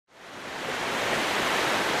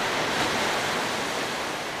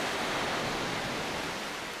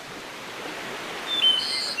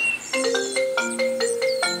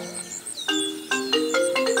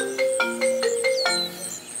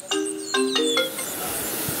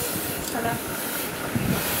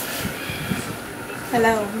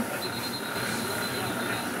Hello.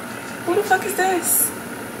 Who the fuck is this?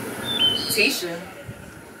 Tisha.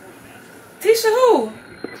 Tisha who?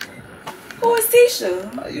 Who is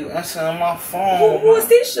Tisha? Are you answering my phone? Who is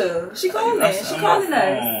Tisha? She calling. She calling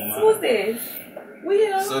us. Who is this? We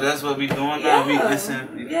here. So that's what we doing now? Yeah. We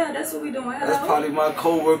listen. Yeah, that's what we doing. Hello? That's probably my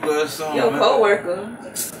co-worker or something. Your co-worker.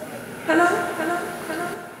 Hello? Hello? Hello?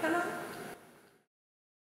 Hello?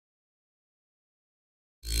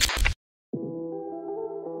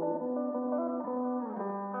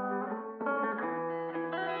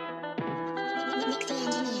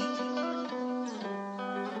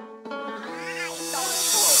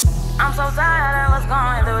 I'm so tired of us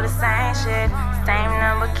going through the same shit. Same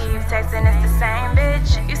number, keep texting, it's the same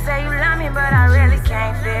bitch. You say you love me, but I really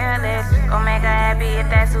can't feel it. Go make her happy if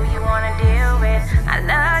that's who you wanna deal with. I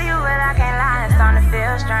love you, but I can't lie, it's starting to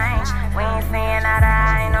feel strange. We ain't seeing eye to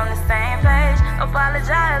eye, ain't on the same page.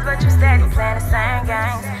 Apologize, but you steady playing the same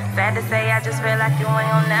games. Sad to say, I just feel like you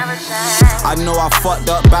ain't gon' never change. I know I fucked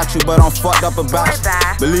up about you, but I'm fucked up about you.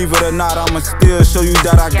 Believe it or not, I'ma still show you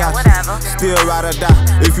that I got you. Still ride or die,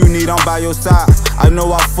 if you need, I'm by your side. I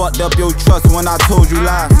know I fucked up your trust when I told you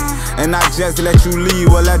lies, and I just let you leave,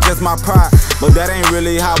 well that's just my pride. But that ain't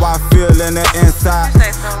really how I feel in the inside.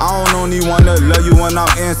 I don't only wanna love you when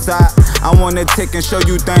I'm inside. I wanna take and show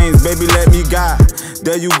you things, baby, let me guide.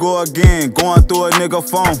 There you go again, going through a nigga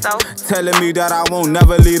phone, telling me that I won't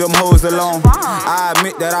never leave them hoes alone. I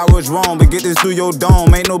admit that I was wrong, but get this through your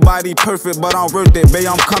dome. Ain't nobody perfect, but I'm worth it, babe,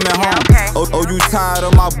 I'm coming home. Oh, you tired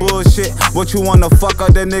of my bullshit? What you wanna fuck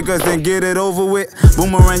other niggas and get it over with?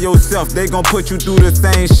 Boomerang yourself, they gon' put you through the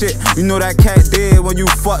same shit. You know that cat dead when you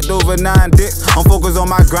fucked over 9 dicks. I'm focused on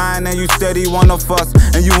my grind and you steady wanna fuss,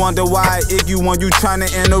 and you wonder why I ick you when you tryna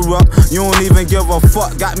interrupt. You don't even give a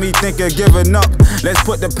fuck, got me thinking giving up. Let's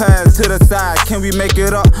put the past to the side, can we make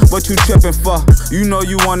it up? What you tripping for? You know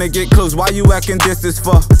you wanna get close, why you acting distance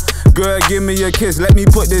for? Girl, give me a kiss, let me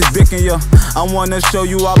put this dick in ya. I wanna show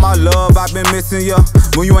you all my love, I've been missing ya.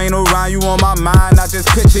 When you ain't around, you on my mind, I just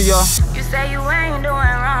picture ya. You say you ain't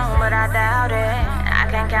doing wrong, but I doubt it. I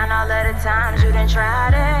can't count all of the times you done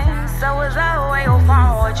tried it. So is that away your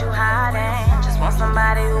phone, what you hiding? Just want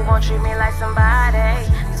somebody who gon' treat me like somebody.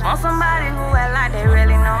 Just want somebody who act like they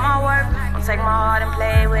really know my work. Won't take my heart and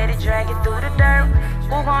play with it, drag it through the dirt.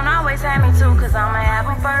 Who gon' always have me too, cause I'ma have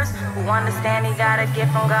him first. Who understand he got a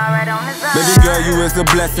gift from God right on his earth. Baby girl, you is a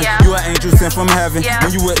blessing, you an angel sent from heaven.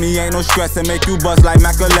 When you with me, ain't no stress and make you bust like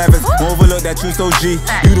Mac 11s. Overlook that you so G,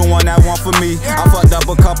 you the one that want for me. I fucked up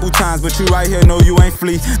a couple times, but you right here, know you ain't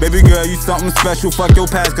flea. Baby girl, you something special, fuck your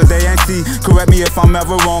past, cause they ain't see. Correct me if I'm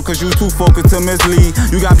ever wrong, cause you too focused to mislead.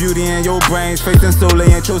 You got beauty in your brains, faith and soul,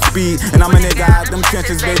 ain't your speed. And I'm a nigga out them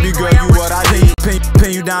trenches, baby girl, you what I need.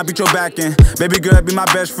 Pin you down, beat your back in. Baby girl, be my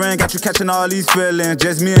best friend, got you catching all these feelings.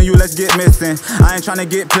 Just me and you, let's get missing. I ain't tryna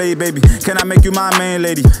get played, baby. Can I make you my main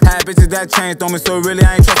lady? Had bitches that changed on me, so really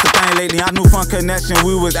I ain't trust a thing lately. I knew from connection,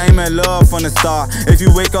 we was aiming love from the start. If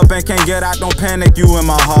you wake up and can't get out, don't panic, you in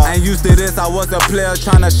my heart. Ain't used to this, I was a player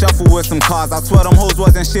tryna shuffle with some cards. I swear them hoes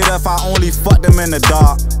wasn't shit if I only fucked them in the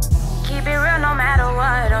dark. Keep it real no matter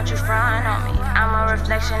what, don't you front on me. I'm a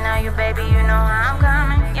reflection of you, baby, you know how I'm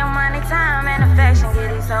coming. Your money, time, and affection,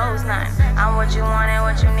 get these hoes nothing. I'm what you want and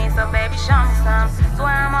what you need, so baby, show me some.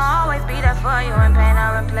 Swear I'ma always be there for you in pain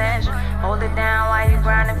or in pleasure. Hold it down while you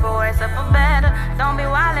grinding for it, so for better. Don't be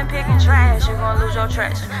wild and picking trash, you gon' lose your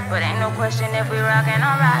treasure. But ain't no question if we rockin',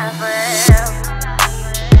 I'm riding forever.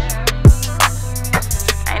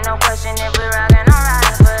 Ain't no question if we rockin', I'm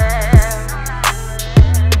riding forever.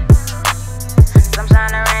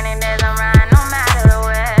 Sunshine and rainy days, I'm riding no matter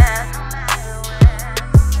where.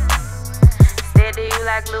 Still do you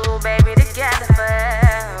like glue, baby, together forever.